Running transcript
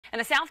And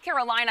the South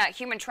Carolina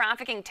Human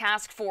Trafficking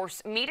Task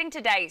Force meeting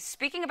today,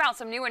 speaking about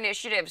some new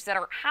initiatives that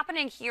are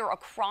happening here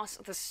across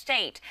the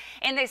state.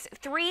 In this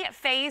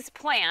three-phase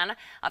plan,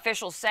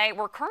 officials say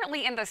we're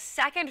currently in the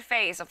second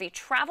phase of the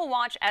Travel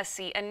Watch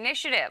SC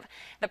initiative.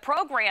 The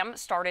program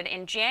started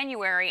in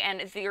January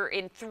and they're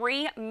in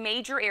 3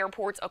 major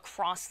airports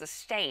across the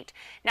state.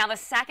 Now, the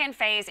second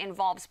phase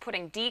involves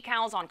putting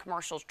decals on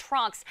commercial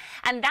trucks,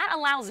 and that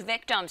allows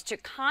victims to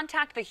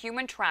contact the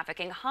human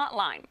trafficking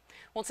hotline.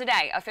 Well,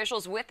 today,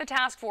 officials with the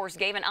task force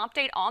gave an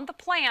update on the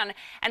plan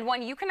and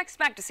when you can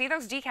expect to see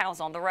those decals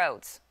on the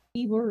roads.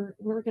 We're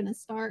going to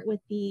start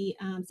with the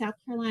South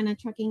Carolina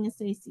Trucking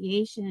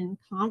Association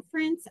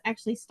conference.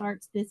 Actually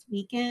starts this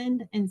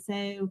weekend, and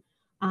so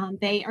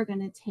they are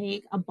going to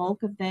take a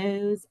bulk of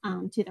those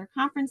to their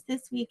conference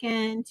this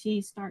weekend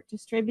to start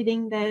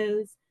distributing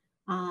those,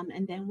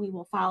 and then we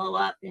will follow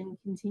up and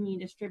continue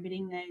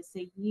distributing those.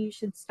 So you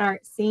should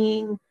start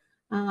seeing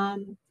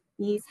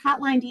these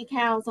hotline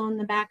decals on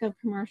the back of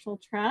commercial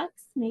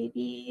trucks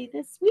maybe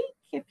this week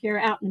if you're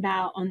out and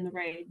about on the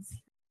roads.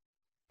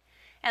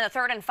 And the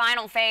third and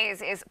final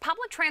phase is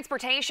public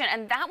transportation,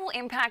 and that will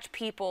impact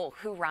people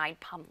who ride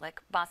public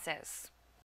buses.